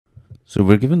So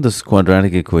we're given this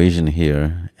quadratic equation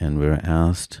here, and we're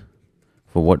asked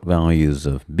for what values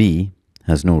of b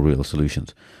has no real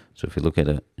solutions. So if you look at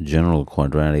a general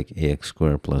quadratic ax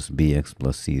squared plus bx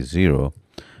plus c is 0,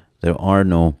 there are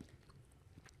no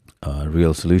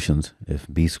real solutions if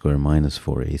b squared minus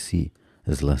 4ac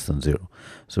is less than 0.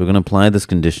 So we're going to apply this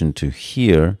condition to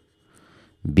here.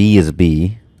 B is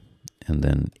b, and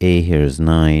then a here is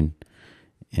 9,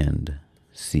 and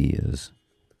c is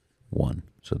 1.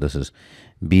 So this is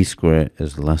b squared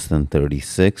is less than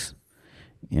 36.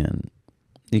 And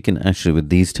you can actually, with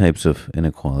these types of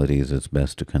inequalities, it's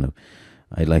best to kind of,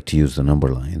 I like to use the number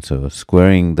line. So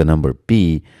squaring the number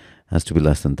b has to be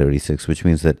less than 36, which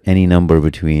means that any number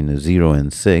between 0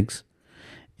 and 6,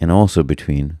 and also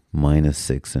between minus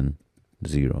 6 and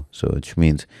 0. So which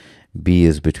means b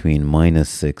is between minus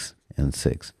 6 and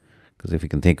 6. Because if you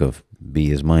can think of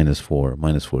b is minus 4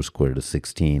 squared is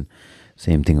 16.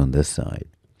 Same thing on this side.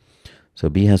 So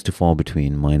b has to fall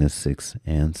between minus 6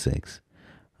 and 6.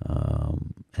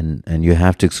 And you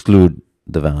have to exclude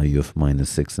the value of minus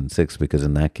 6 and 6, because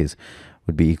in that case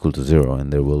would be equal to 0,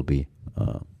 and there will be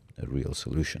a real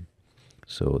solution.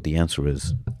 So the answer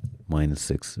is minus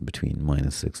 6, between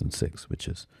minus 6 and 6, which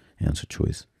is answer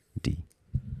choice D.